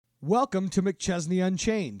Welcome to McChesney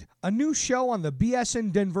Unchained, a new show on the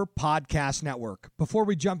BSN Denver Podcast Network. Before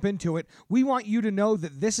we jump into it, we want you to know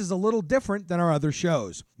that this is a little different than our other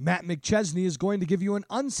shows. Matt McChesney is going to give you an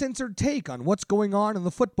uncensored take on what's going on in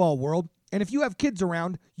the football world, and if you have kids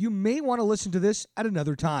around, you may want to listen to this at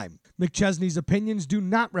another time. McChesney's opinions do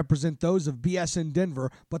not represent those of BSN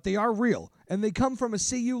Denver, but they are real, and they come from a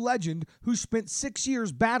CU legend who spent 6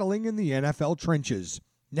 years battling in the NFL trenches.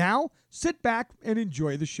 Now, sit back and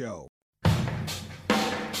enjoy the show.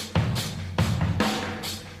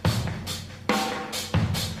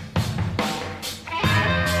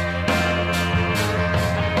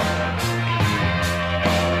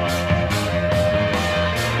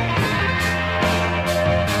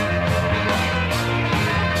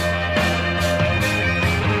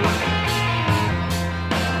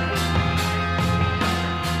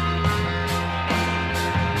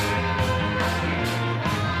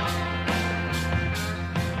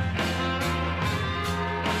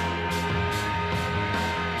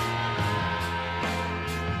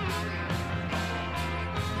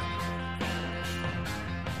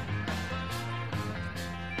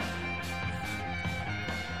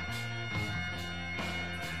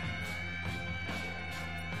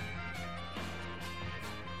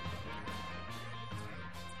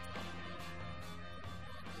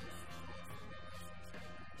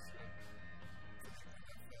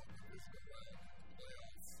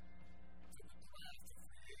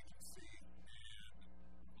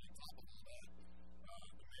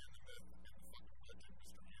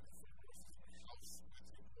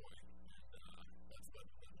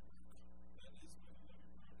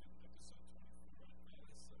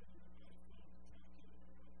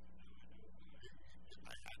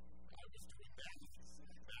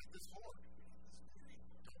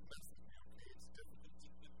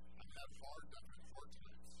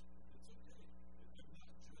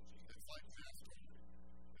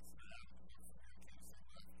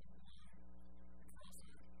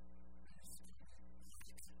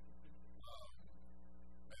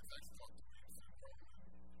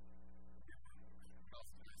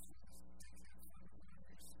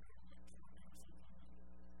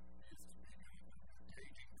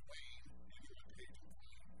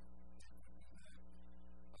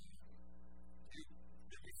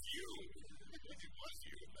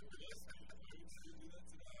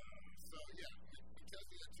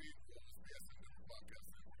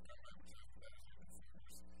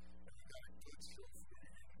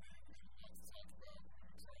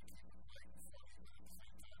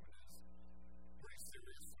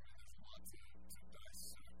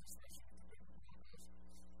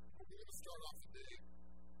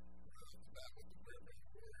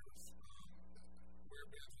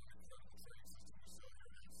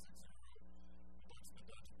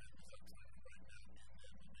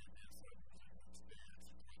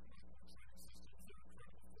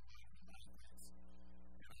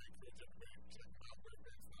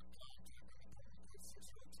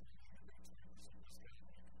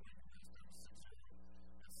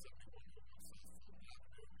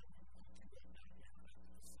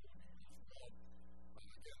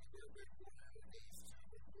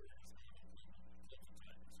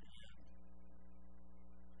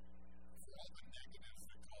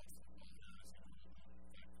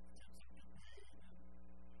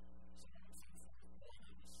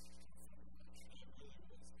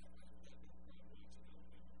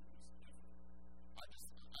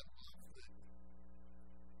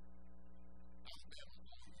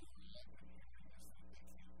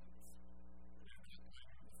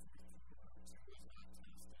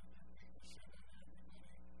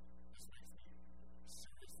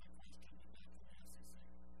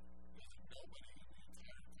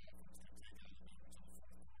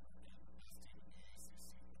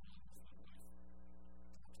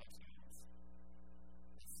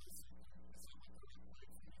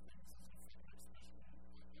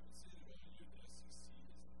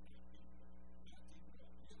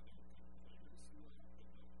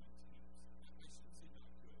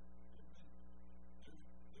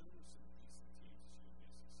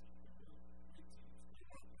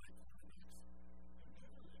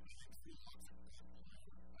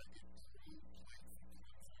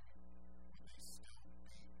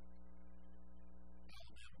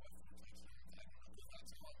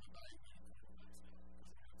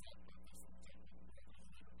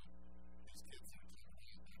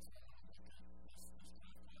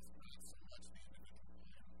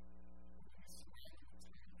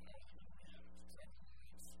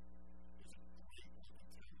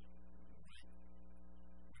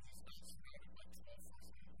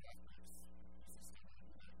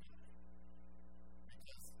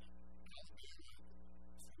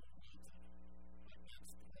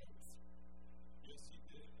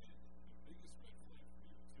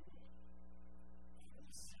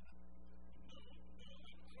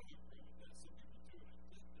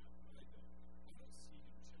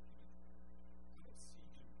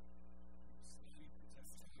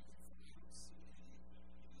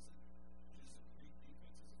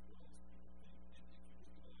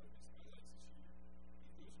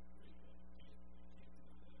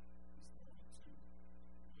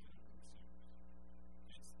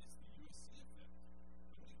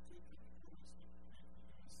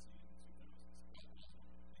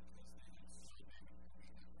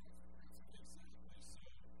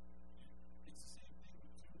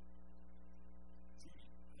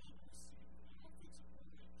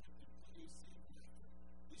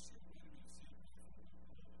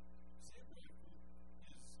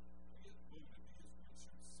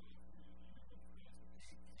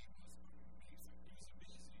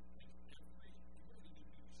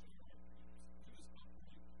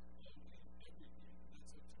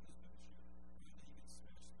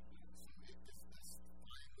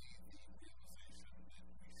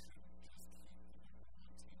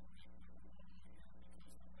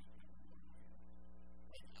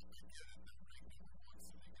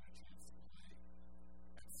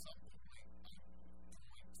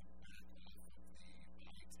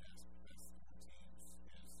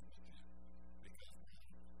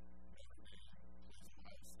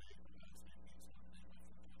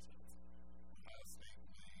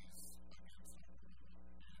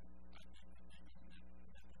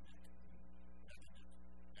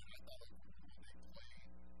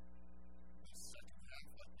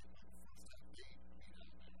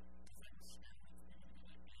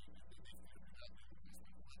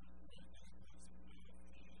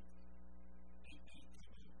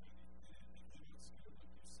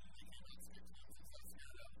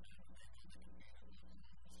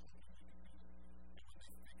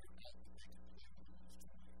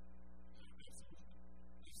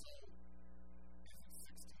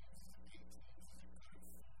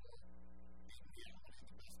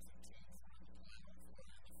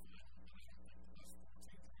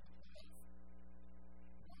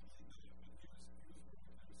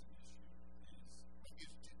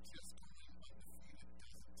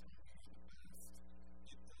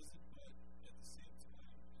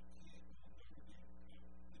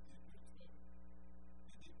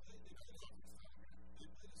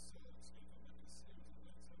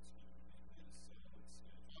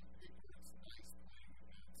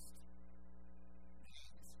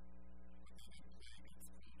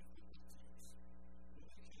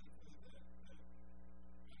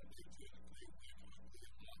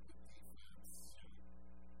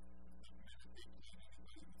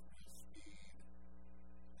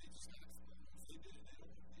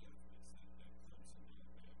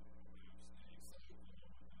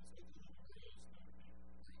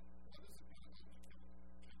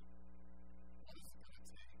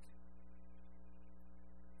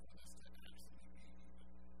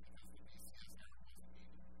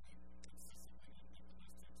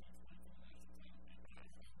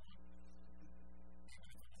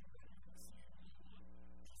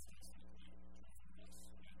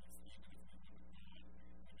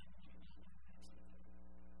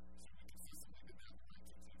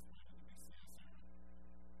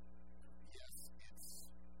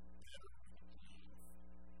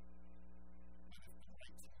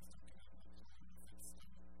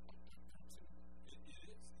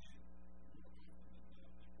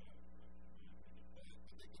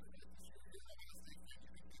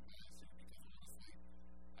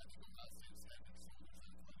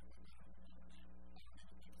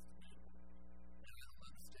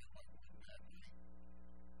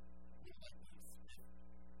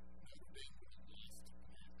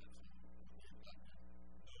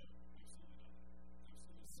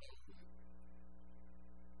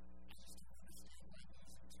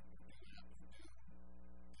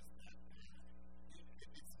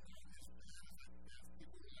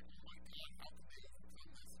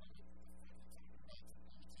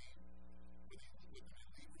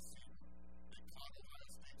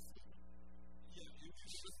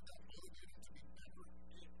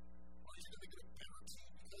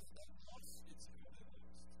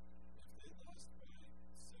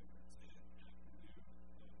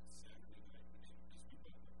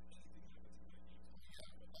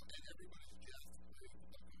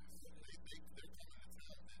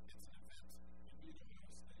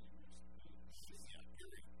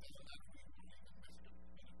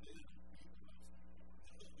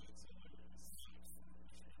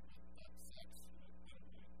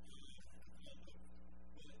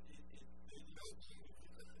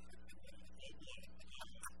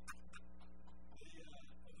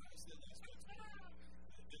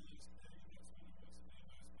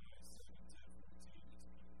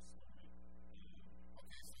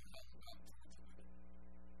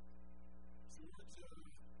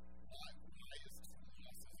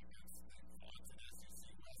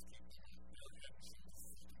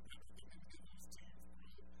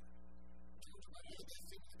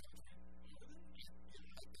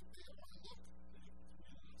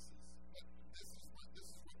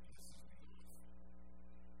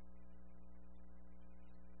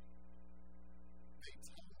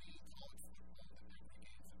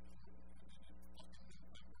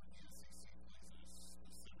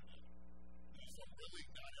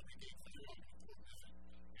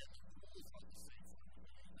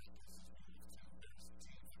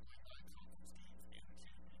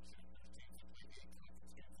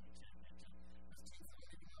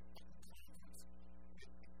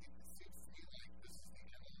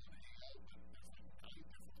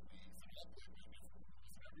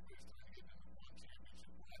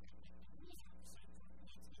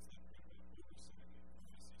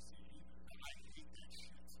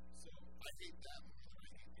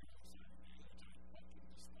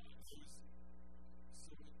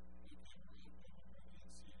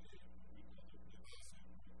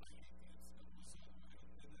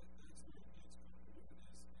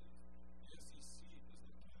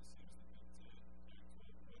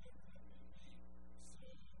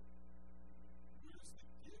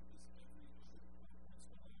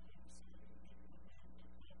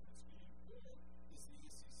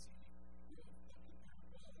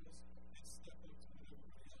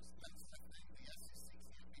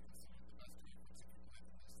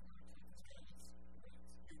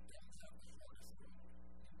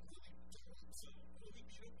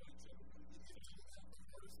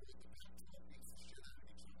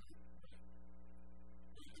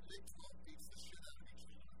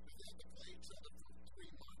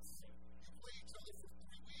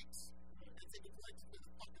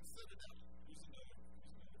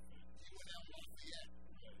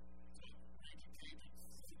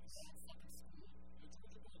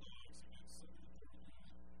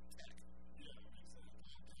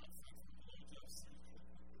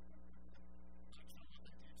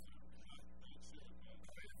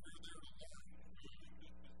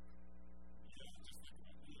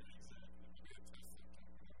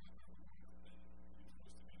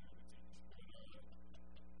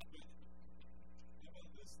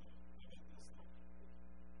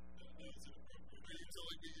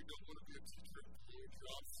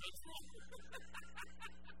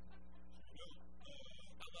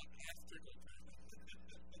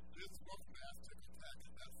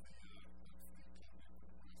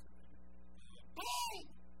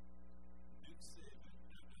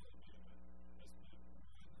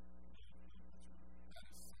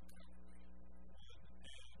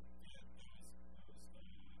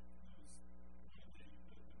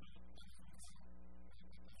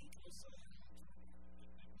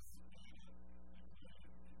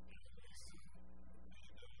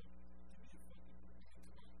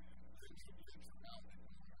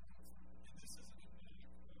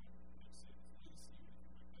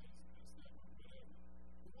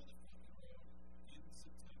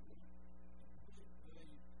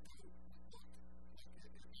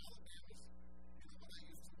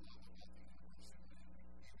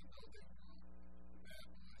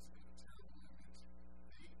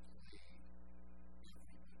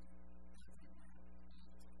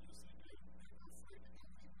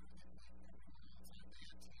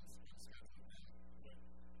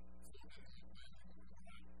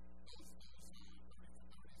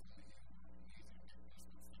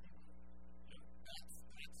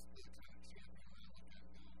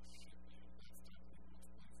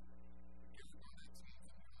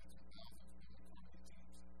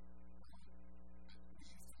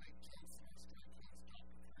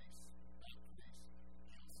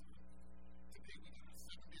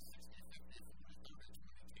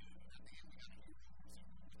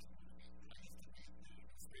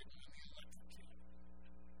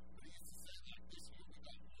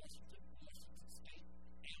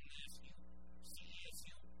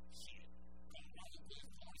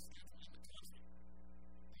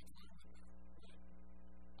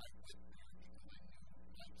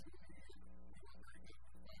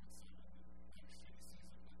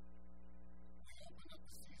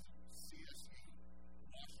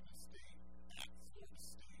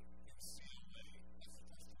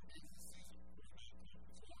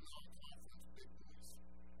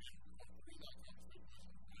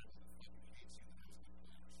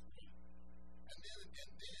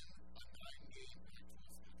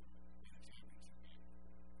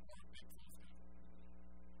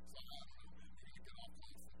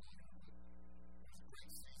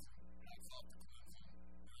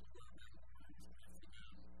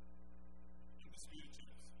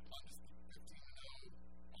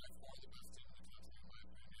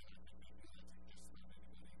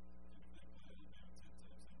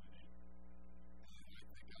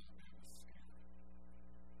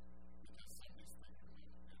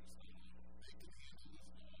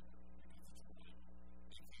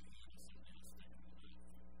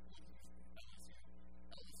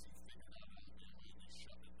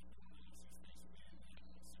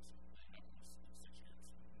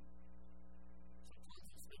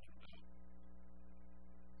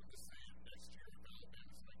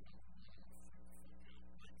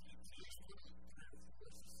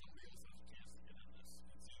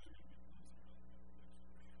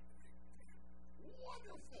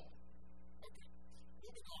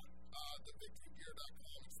 moving on.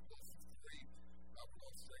 TheVictoryGear.com exclusive free. We're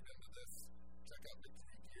going straight into this. Check out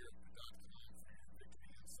VictoryGear.com for your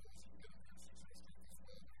victory insoles. You can get them from 6 as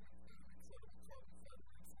well. Incredible carbon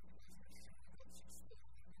fiber insole that helps you slow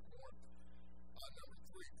a little bit more. Number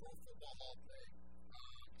 3, Pro Football Hall of Fame.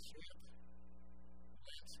 Champ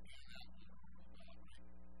Lynch and Outlaw. Right?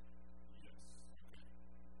 Yes. Okay.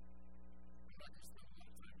 I'm not going to spend a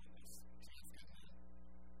lot of time on this. Champ's getting in.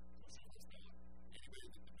 Push your horse down.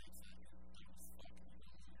 Anybody that debates that, you're dumb as fuck and you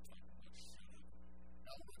don't know what you're talking about. Shut up.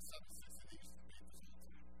 Now we're at 7-6 and they used to debate this all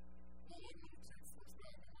the time. Well, what number 2 first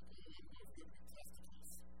back? I'm like, oh, I love good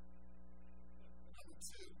testicles. Number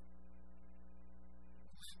 2,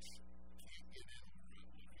 Lynch can't get in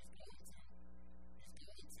over it. He's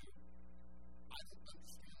going to. I don't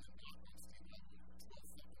understand them not on Steve Outlaw.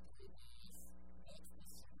 12-second Pro Bowls, multiple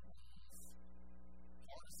Super Bowls,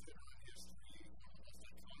 hardest hitter in history, one of the most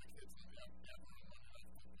iconic hits ever on Monday Night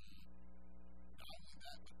Football. Not only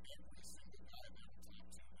that, but every single guy I've ever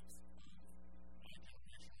talked to that's of my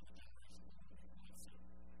generation or the generation before me wants him.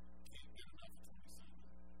 Can't get enough at 27.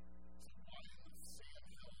 So why in the Sam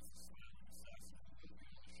Hill is the smiling assassin who will be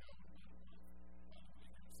on the show in about a month? By the way,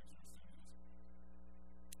 here at 6 Studios.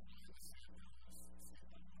 Why in the Sam Hill is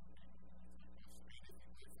Steve Outlaw or David North? Like, if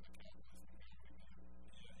he played for the Cowboys, we know what he mean.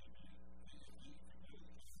 Yeah, he mean.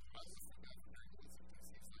 I was looking back for Greg Wilson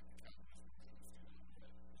because he's like the Cowboys version of Steve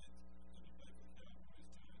Outlaw. Did he play for the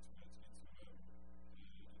Cowboys, Giants, Redskins, whoever?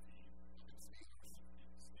 Steelers.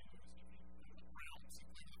 The Browns. He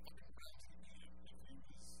played for the fucking Browns. He beat him. If he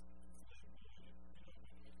was playing by,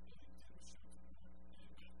 all he did was shoot the ball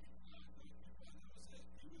and knock people out. That was it.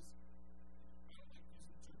 He was, I don't like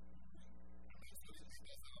using the term boring. I mean, he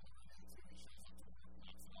does that on the radio too. He shows up to work,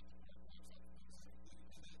 knocks it out the park, walks out the door.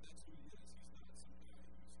 That's who he is. He's not some guy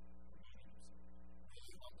who's promoting himself.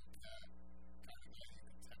 Really humble guy. Kind of guy you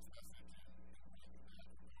can text message and run with that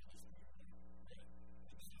regardless of who you're with. Right.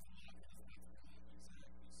 And this is a lot of his next job.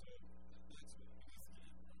 Exactly. So that's what it is.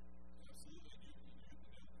 Absolutely. And you hit the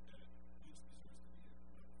nail on the head.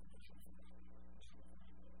 Lynch deserves to be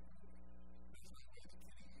in. There's no way that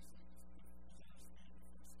Kenny Eastman deserves to be in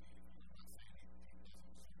before Steve. I'm not saying he doesn't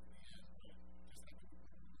deserve to be in, but just have to be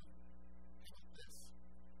real. How about this?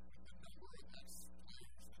 With the number of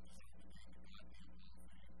ex-players that deserve to be in the goddamn Hall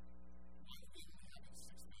of Fame, why do we only have a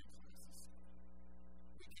 6-man class this year?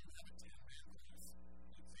 We can have a 10-man class.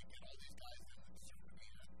 Let's say get all these guys in that deserve to be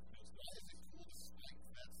in. Why is it cool to spike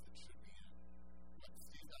vets that should be in? What,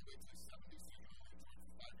 Steve's got to wait till he's 70 so he can only enjoy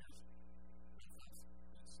for 5 years? No offense.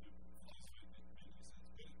 That's stupid. It doesn't make any sense.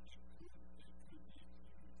 But it could be a huge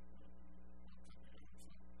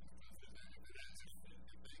if it ends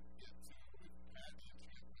if they get to Patty and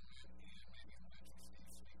Champion and maybe Lynch or Steve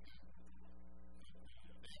sneak in.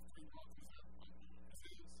 They have 3 walkers there. This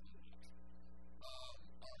is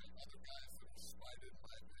alright, other guys that were spited in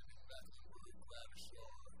my opinion, Mecklenburg,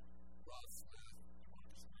 Gradishar, Ross Smith,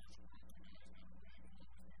 DeMarcus Marshall, Broken guys got a ring, he'll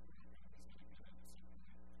always be broken, he's going to get in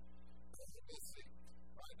at some point. We'll see.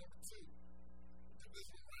 Alright, number 2.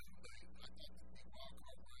 Division round. I thought the big wild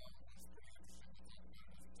card round was pretty interesting to talk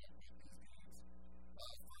about as we talk about these games.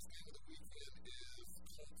 First game of the weekend is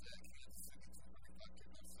Colts at Kansas City, 2:35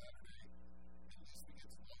 kickoff Saturday. At least we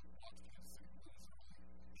get to watch Kansas City lose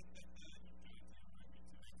early.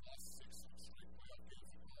 They lost 6 straight playoff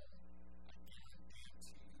games at home. I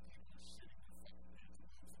guarantee you people are shitting their fucking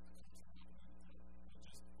pants to lose if the Colts are not going to do it. Well,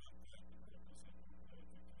 just the fact that the Rebels have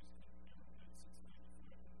victories ever had since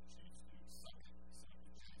 95 when the Chiefs do. Suck it.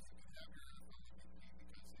 Chiefs, you can have your NFL MVP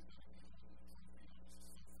because he's going to be holding the trophy on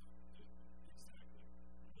his sofa. Exactly.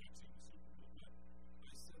 We're watching the Super Bowl. But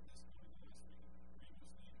I said this going into last week, the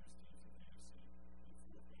three most dangerous teams in the AFC, with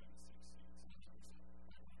 4, 5, and 6 seeds.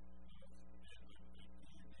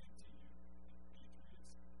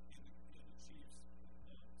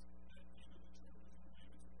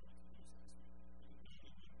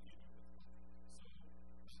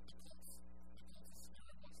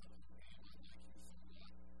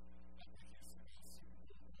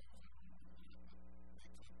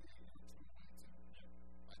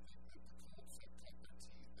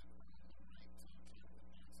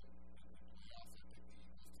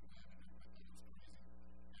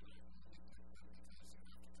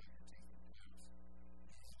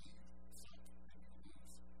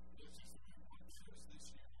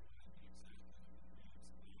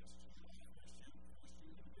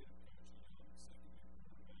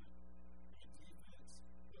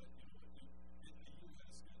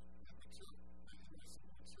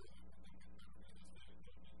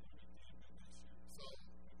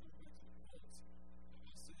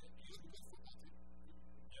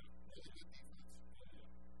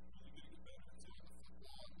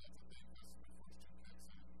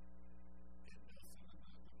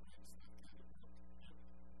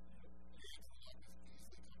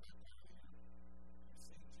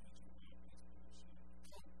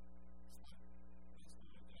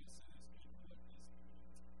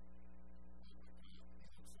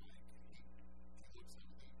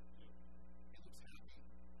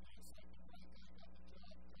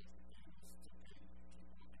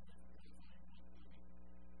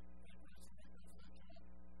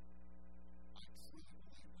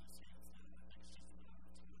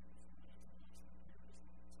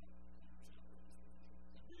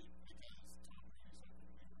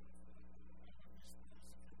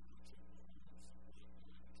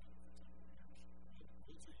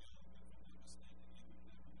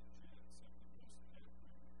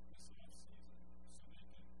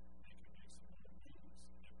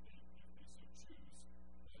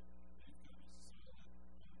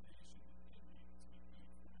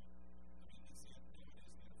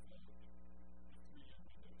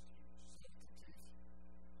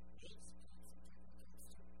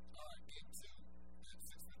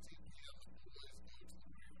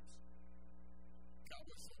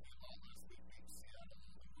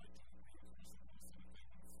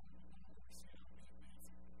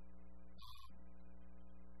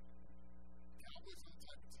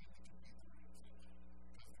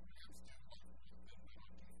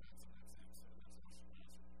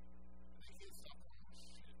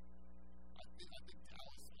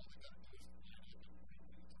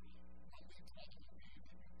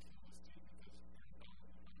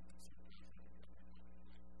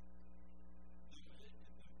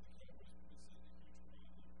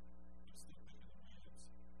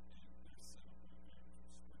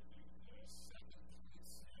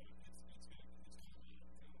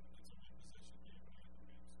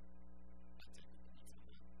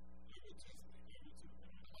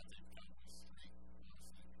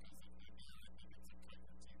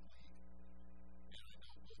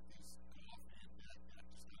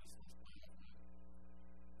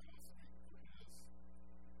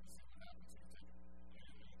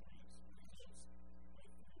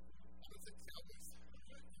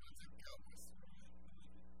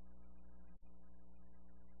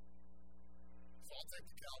 I'll take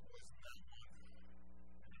the Cowboys in that one.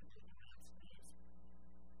 I'm going to go with the Rams, guys.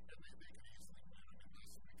 And they could easily win. I mean,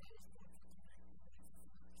 last week I was 1 for 3, 1 for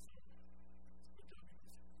 4, so it's a good job,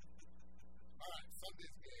 guys. All right,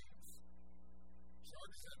 Sunday's games.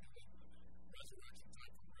 Chargers at New England. Resurrection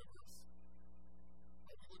time from Rivers.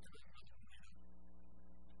 Are we looking at another arena?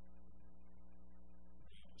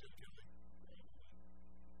 Jim Kelly. I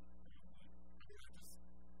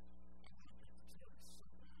want to pick the Chargers so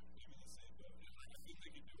bad. Maybe the same boat. I feel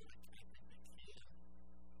they can do it. I can't think they can.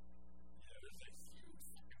 Yeah, there's a huge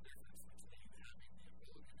fucking difference between having the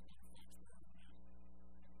ability to go to Foxborough and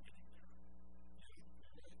getting there. Yeah,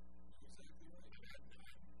 you're right. You're exactly right. I've had 9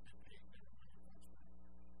 and 8 never went to Foxborough.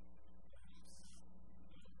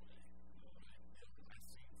 No way. I've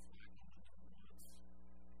seen Flacco in there once.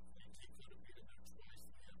 He could have beaten them twice.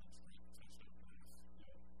 They had the streak touchdown pass.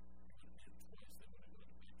 Yeah. He would have beat them twice. They would have won the Big 12 Super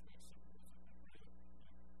Bowls, I think, right?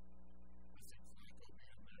 I've seen Flacco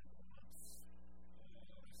being there once.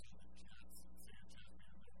 I saw the Jets and Sanchez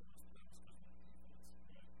being there once,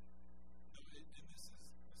 but that was because of the defense. Right. No, and this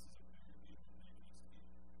is a bigger deal than they can speak.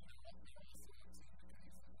 They also have a team that can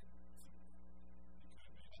easily win the Super Bowl. They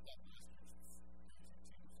could have made. I thought last year's team was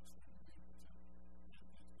extremely beatable too. The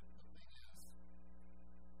thing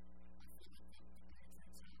is, I feel like the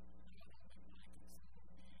Patriots have not only mind control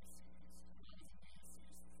of the AFC East, when I was in the AFC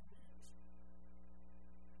East for 4 years,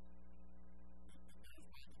 there's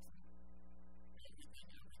mind control. Everything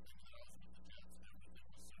that I was with the Jets, everything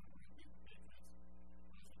was centered around beating the Patriots.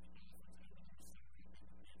 When I was with the Dolphins,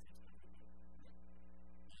 everything was centered around beating the Patriots everywhere.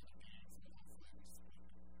 The other games, well, hopefully we split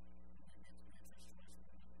it. When we beat the Patriots twice, we're not going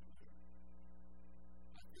to do it.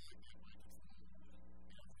 I feel like they have mind control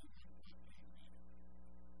over everyone but being beat.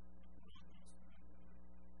 The Broncos, for that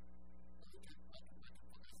matter. Okay, I can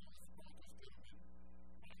put this on the Broncos could have been really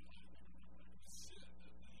high. They were not like this. Shit,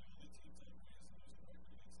 the only team type ways to lose a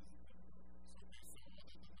record against is the Denver. Okay, so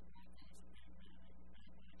other than the Broncos and Peyton Manning, they have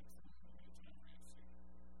mind control over the entire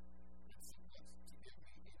AFC. Let's to give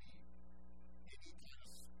me any kind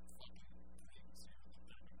of fucking things here that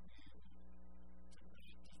they're going to be able to not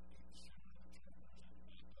just beat the shit out of the Chargers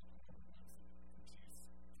and not the number 1 for the Chiefs.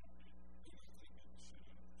 Okay, they're not going to beat the shit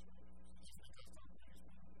out of the Chargers. Just because Tom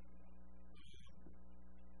Brady's one of them.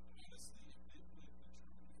 Honestly, if they played the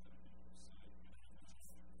Chargers at a neutral site, I don't know if it's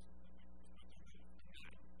Super Bowl. But they're going to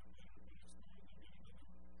better Foxborough. They'll get another home game at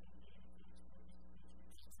Foxborough as the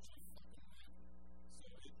Patriots. That's just fucking mad. So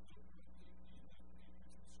it don't really need that Patriots in the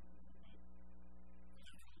Super Bowl, but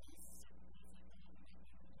they're going to lose the Super Bowl if they go.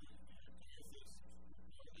 We're not going to lose the AFC Super Bowl. No, they said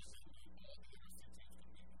all the NFC teams can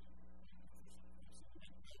beat them. Absolutely.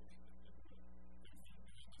 And they'll beat them. They will. There's no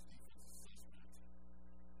doing this defense is suspect.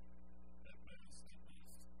 At best.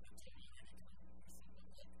 Until you get it coming with someone like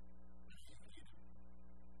you need him. I don't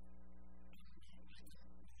know.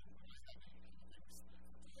 I have any respect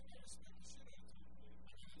for Tom. I respect the shit out of Tom Brady.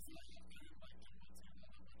 I mean, it's like I didn't like him once he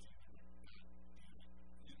won that much either, but God damn it.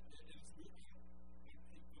 And it's weird. He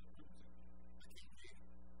put Rivers in there. I can't read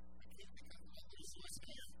him. I can't because all those was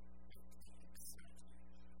him. Exactly.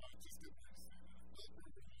 Just to say that if Bill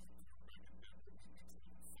Rivers was the quarterback in Denver, we'd be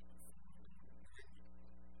 12 fucking 4 and going to New England.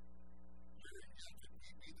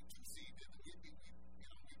 We'd be the 2 seed, and we'd be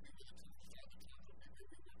with the Chargers. We'd be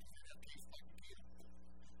everywhere because they'd have Case fucking Keenum.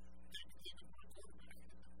 They could leave him for a quarterback.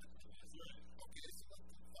 That's right. Okay, so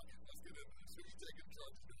let's get into this. So you taking the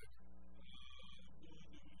Chargers to Denver?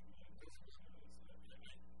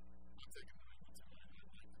 I'm taking the Denver too. I like the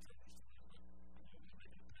Chargers to win, but I'm only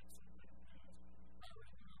making a pick so I'm better than Rams. I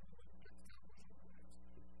already knew I would pick the Cowboys over the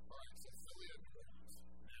Rams. All right, so Philly at New Orleans.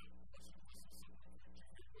 Now, let's listen to some real quick.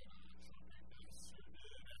 Did you get what Sean Payton does? Sure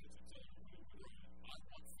did. And to tell you what it was, I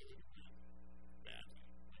want Philly to win badly.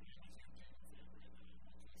 I mean, I'm a huge Eagles fan right now.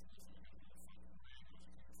 My case list, I got the fucking Rams. I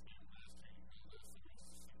couldn't stand last year. You know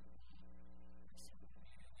this. They lost the Super Bowl. Super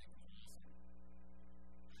Bowl immediately.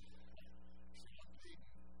 It was awesome. Sean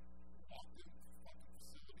Payton walked into the fucking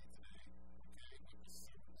facility today, okay, with the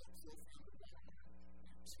Super Bowl trophy under one arm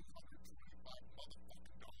and $225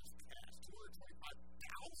 motherfucking cash.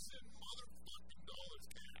 $225,000 motherfucking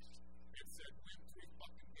cash. It said win 3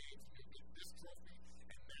 fucking games and you'll get this trophy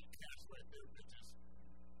and that cash right there, bitches.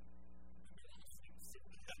 And they're on the same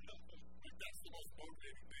Super Bowl. Like, that's the most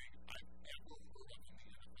motivating thing I've ever heard of in the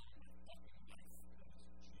NFL in my fucking life.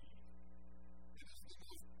 It is the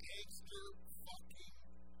most gangster fucking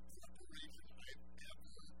preparation I've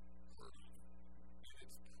ever heard of. And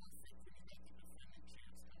it's perfect when you got the defending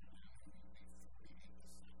champs coming in who you beat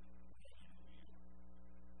 48-7 right out of New York.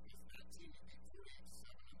 Because that team you beat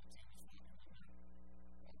 48-7 and the team is fucking in there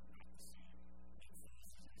are not the same. Nick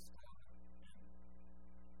Foles is a starter. And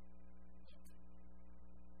look,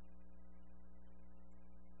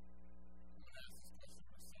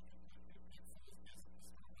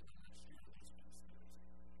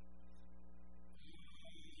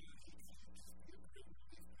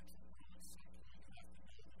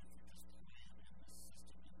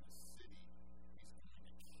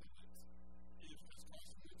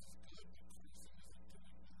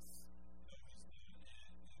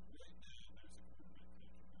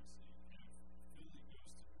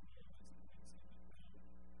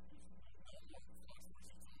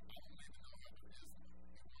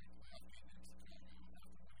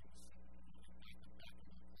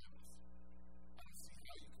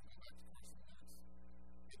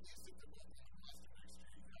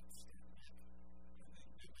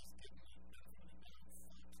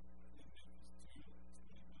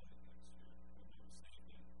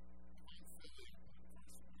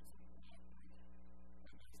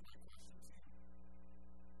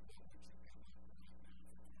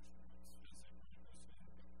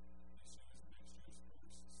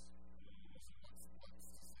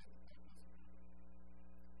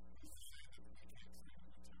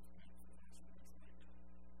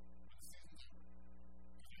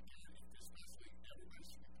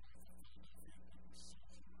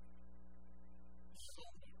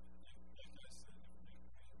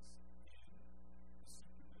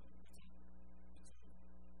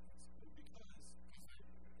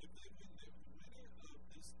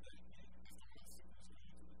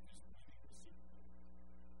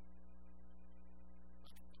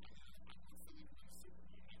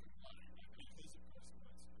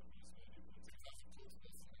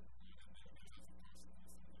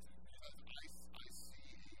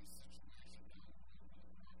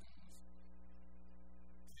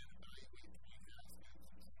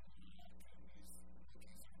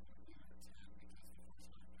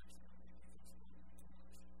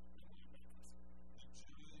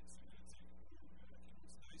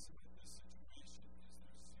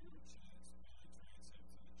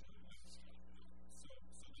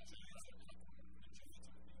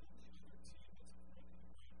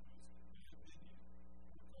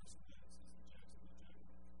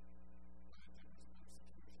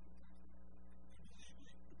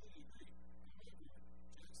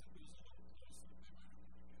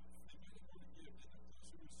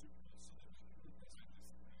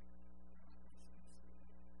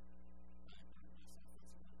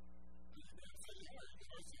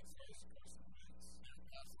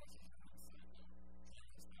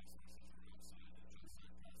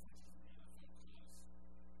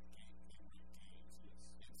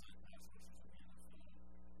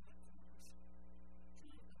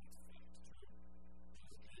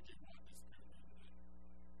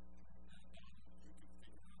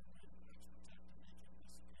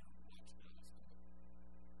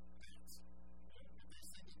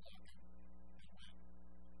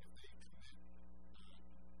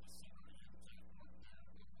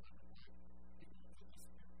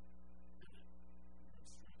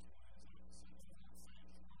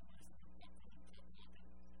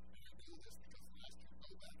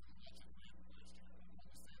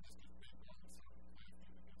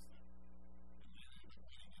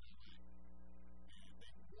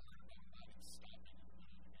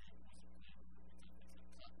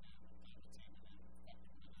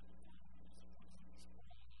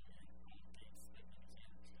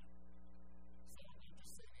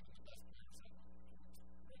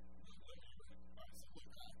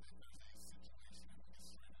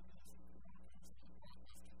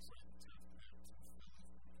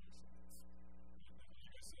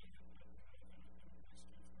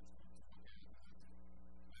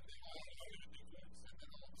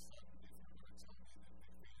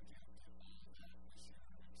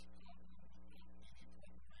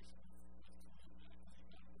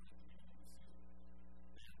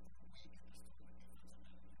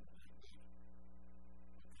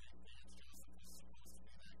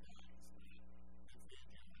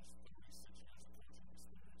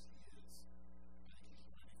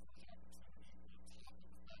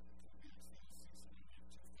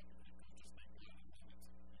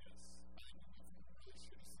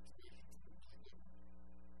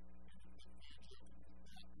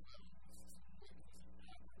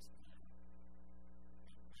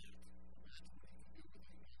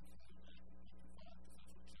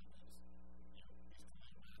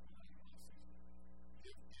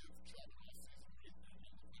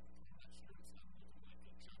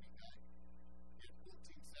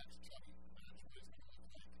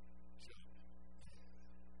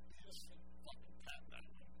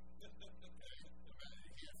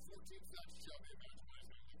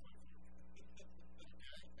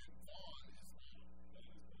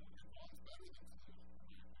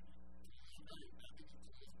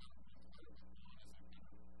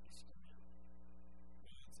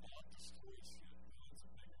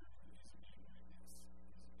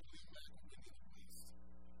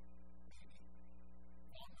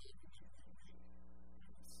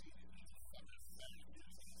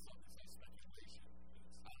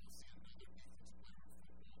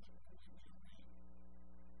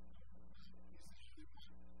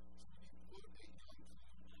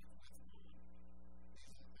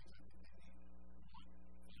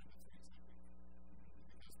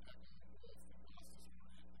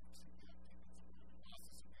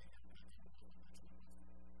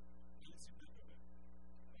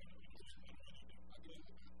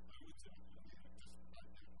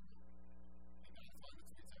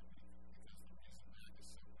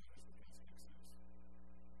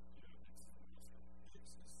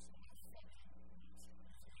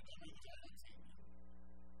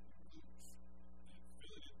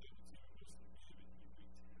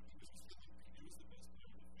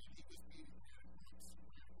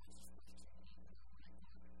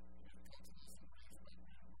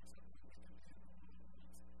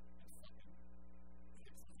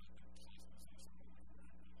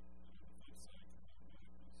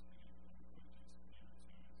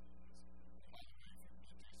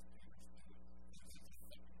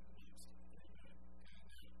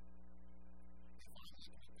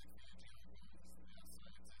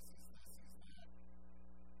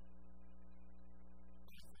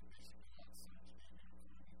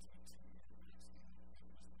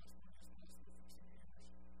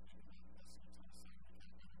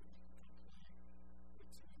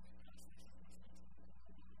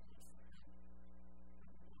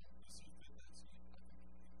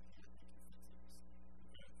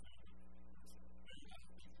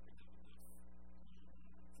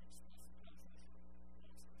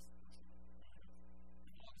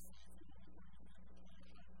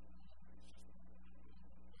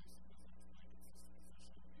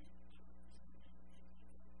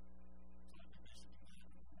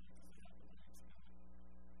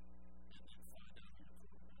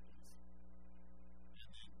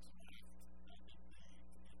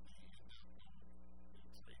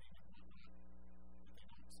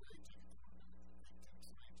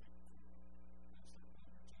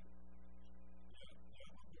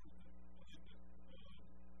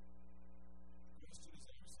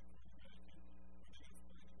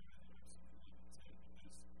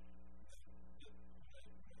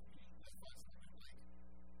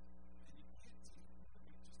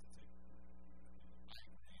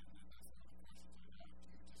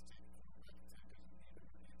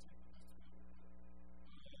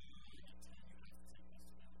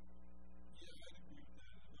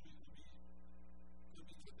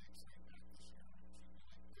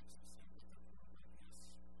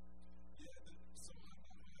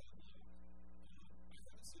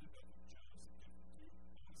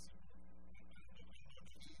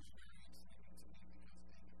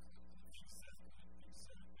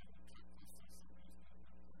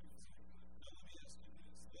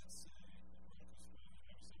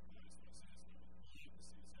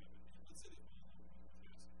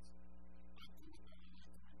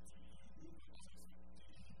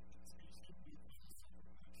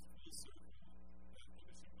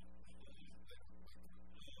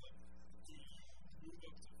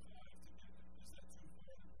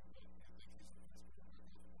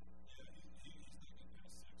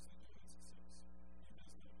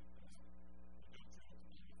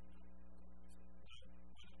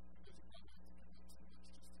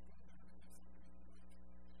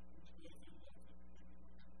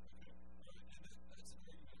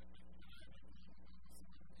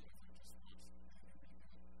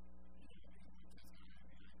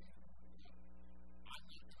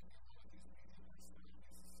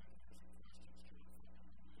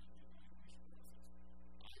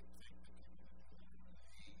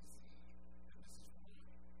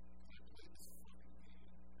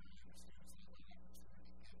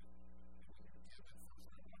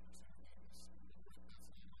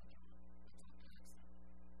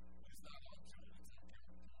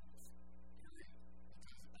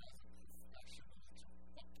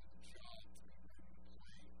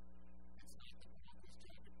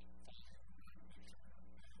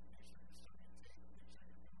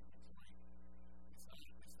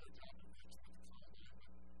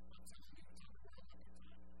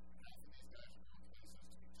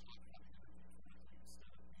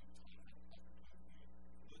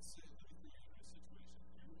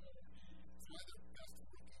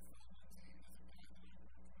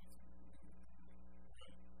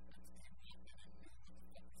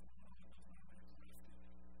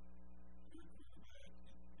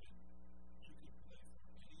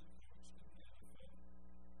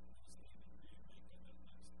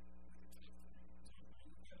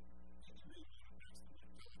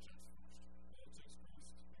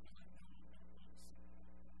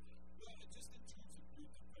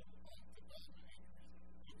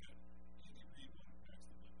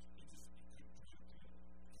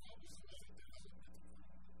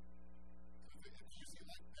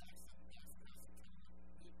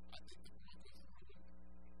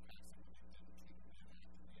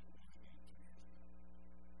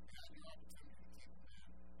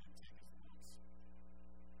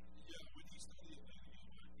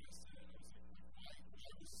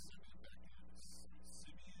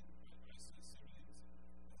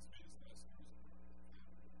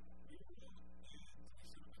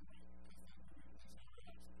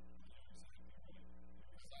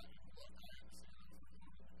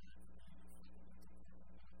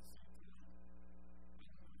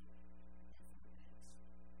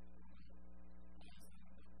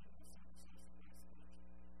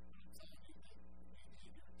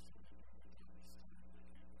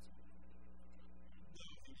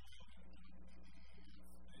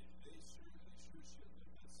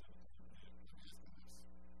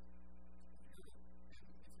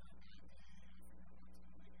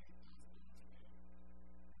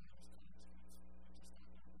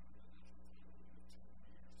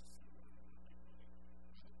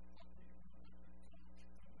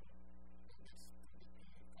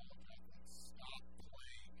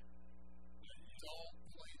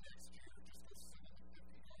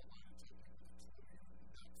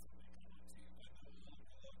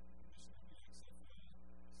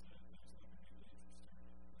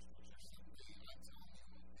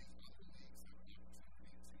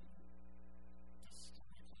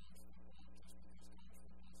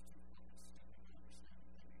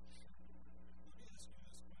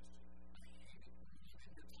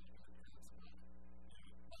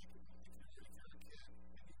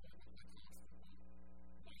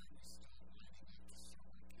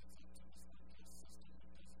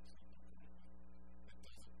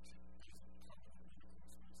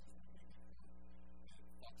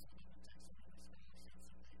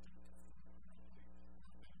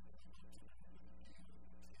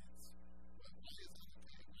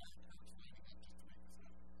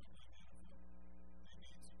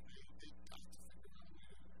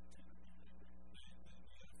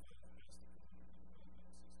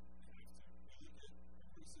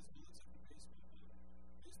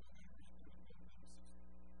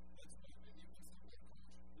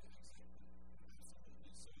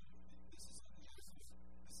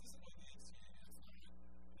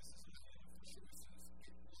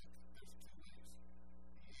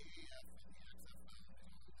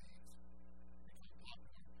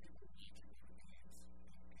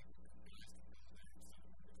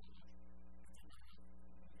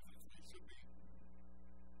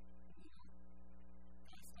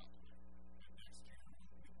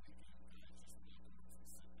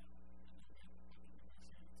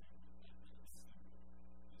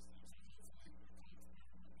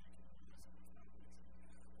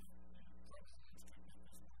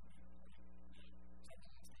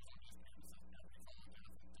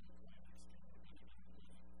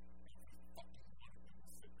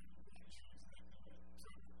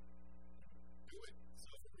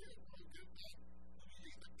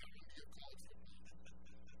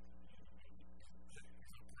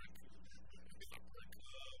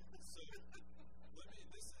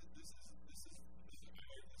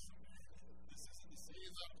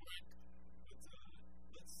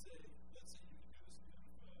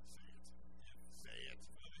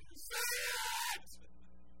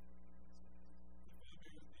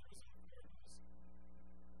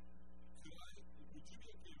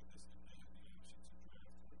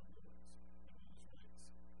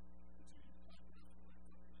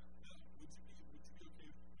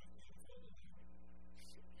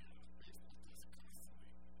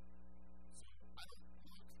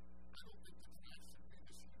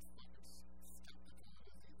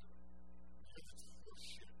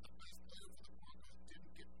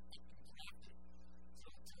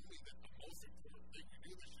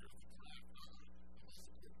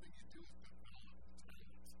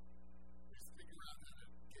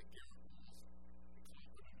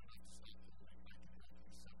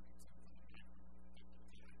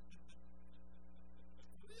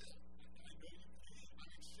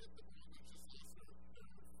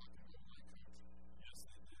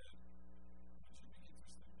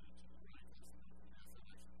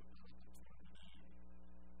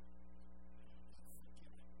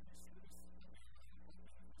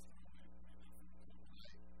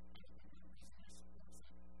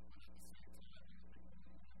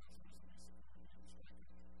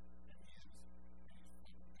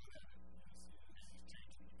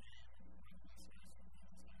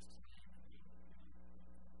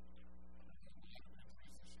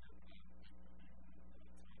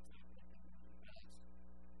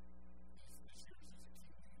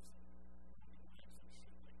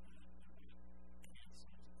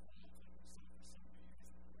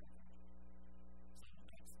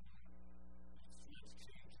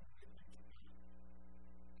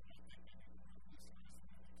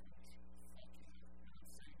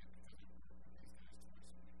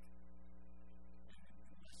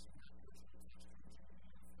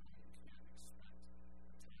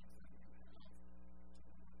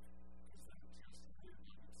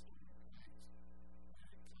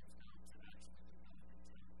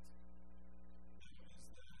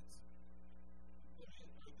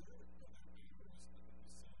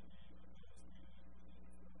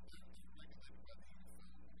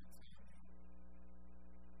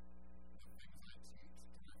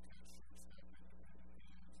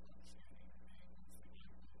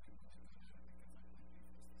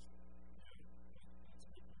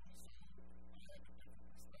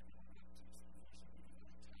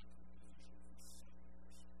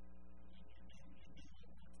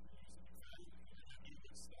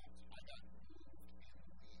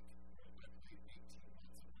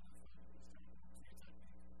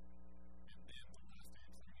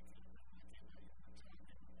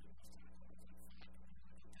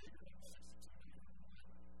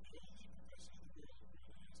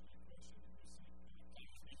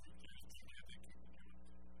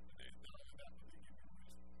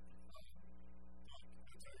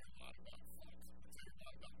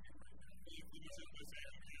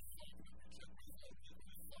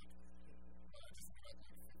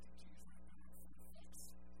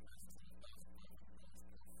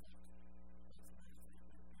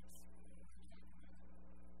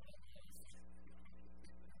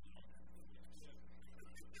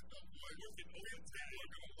 can tell you're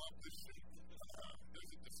going to love this shit.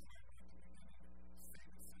 There's a disclaimer at the beginning. Stay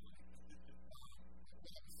silly.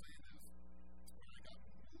 What I'm saying is, when I got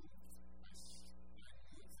moved, I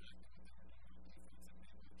knew exactly what they were doing on defense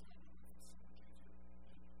and made my job so much easier.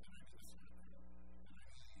 And I knew the center. And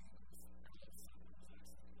I knew the center was actually going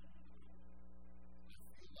to do. I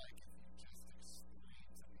feel like if you just explain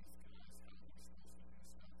to these guys how they're supposed to do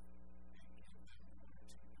stuff and give them one or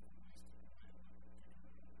two different ways to play it,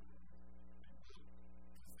 they will.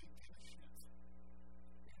 Because they give a shit.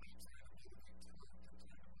 They're not trying to motivate talent, they're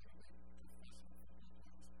trying to motivate professional football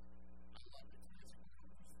players. I love it. Clancy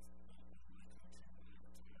Brown was my coach when I retired. He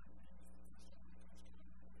was the first time I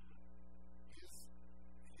coached Connor.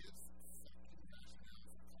 His fucking rationale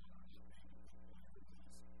for Connor not being a good player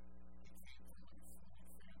was he came from like a football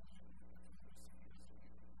family in Dakota, so he doesn't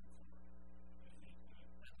need a blue card. I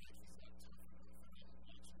hate that. I think he's not tough enough, and I'm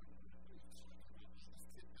watching him when he's talking about how this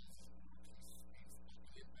kid does his work. He's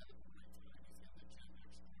fucking in bed at the right time. He's in the gym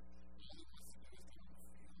next door. All he wants to do is get on the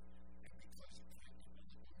field, and because you can't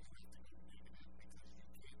develop him, you have to go negative because you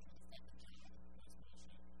can't do the fucking job.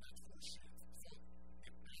 That's bullshit. That's bullshit. So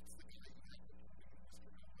if that's the guy you have reporting to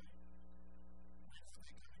Mr. Elway, when are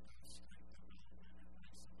they going to go strength development and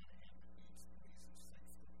bring somebody in that needs police and sex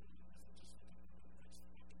football, or is it just looking for the next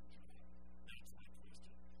fucking job? That's my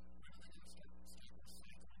question. When are they going to start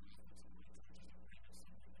recycling offensive line coaches and bring in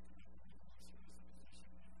somebody that can help them with closer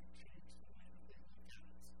as a position and change the way that they look at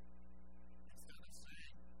it? Instead of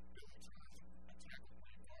saying, Billy Turner's a tackle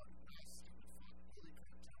playing guard, now see what fuck Billy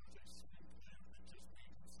Turner's a swing player that just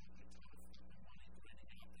made himself a ton of fucking money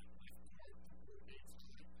grinding out that left guard for 4 days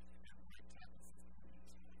high and right tackle for 4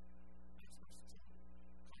 days high. That's versatility.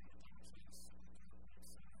 Connor Thompson is silly guard right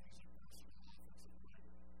center. He's a versatile offensive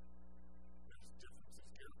player. There's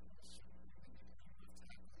differences. Garrett Wilson, when they make him a left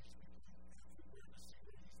tackle, he's become everywhere to see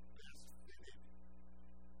where he's best fitted.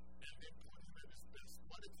 And then put him at his best.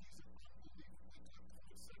 What if he's an unbelievably good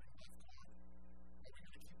point-setting left guard? Are we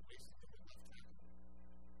going to keep wasting him at left tackle?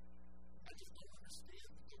 I just don't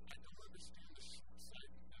understand. I don't understand the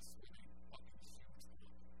short-sightedness when a fucking huge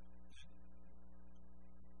level.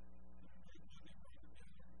 And Monday brought it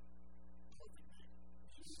down. Perfect name.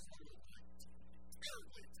 He struggled like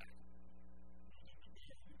terribly at tackle. Not on the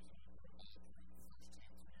ball. He was all pro first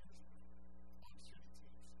team 3 years ago on shitty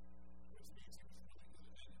teams, which means he was really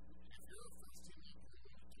good. And if you're a first team all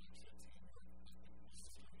pro on a team shit team, you're a fucking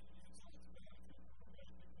bust. It's all about the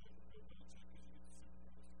quarterback. They play for Bill Belichick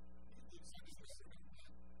because you get the Super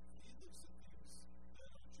Bowls. He lives at things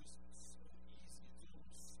that are just so easy. It's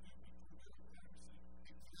almost stupid. Cordell Patterson.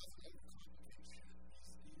 He doesn't overcomplicate shit.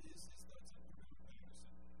 He's not some Cordell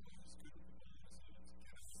Patterson. He's good with the ball in his hands.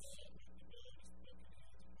 Get a ball with the ball in his fucking hands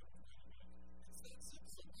and put him down back. It's that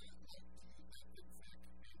simple. Like, do you think that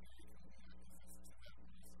Vic and Gary Coby have defensive memories?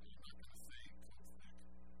 I'm not going to say Coach Vic.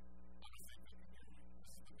 I'm going to say Vic and Gary.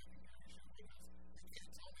 This is the Vic and Gary show because you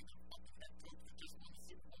can't tell me the fucking head coach that just won the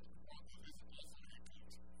Super Bowl with the Broncos isn't also the head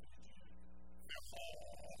coach.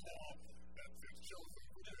 That Vic shows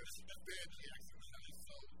over there. That Van Jackson.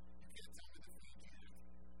 So you can't tell me the Van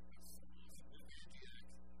Jackson. That's so awesome. The Van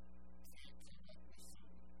Jackson can't keep up with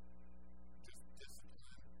some just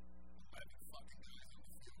discipline, letting fucking guys on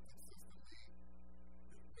the field consistently,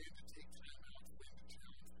 when to take timeouts, when to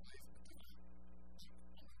challenge plays, but to not,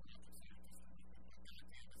 like, I'm a rocket scientist for me, but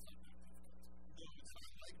goddamn, it's not that difficult. No, it's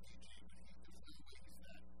not like DJ, but there's no way he's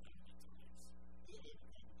that at times. They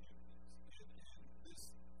overcomplicate things. And this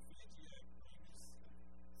Vangiak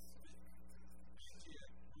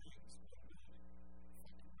brings mobility.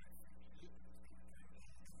 Fucking right for me.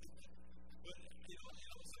 But, in all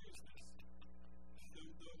seriousness, the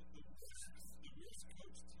worst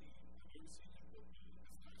coach team I've ever seen in football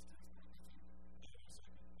is last year's Broncos team. That was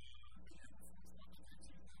second. The year before was Broncos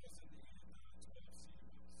team. That was in the 12 seed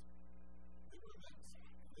was. They were a mess.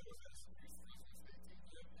 They were a mess. Fresno State team.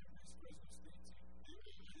 Yeah, Fresno State team. They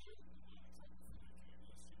were a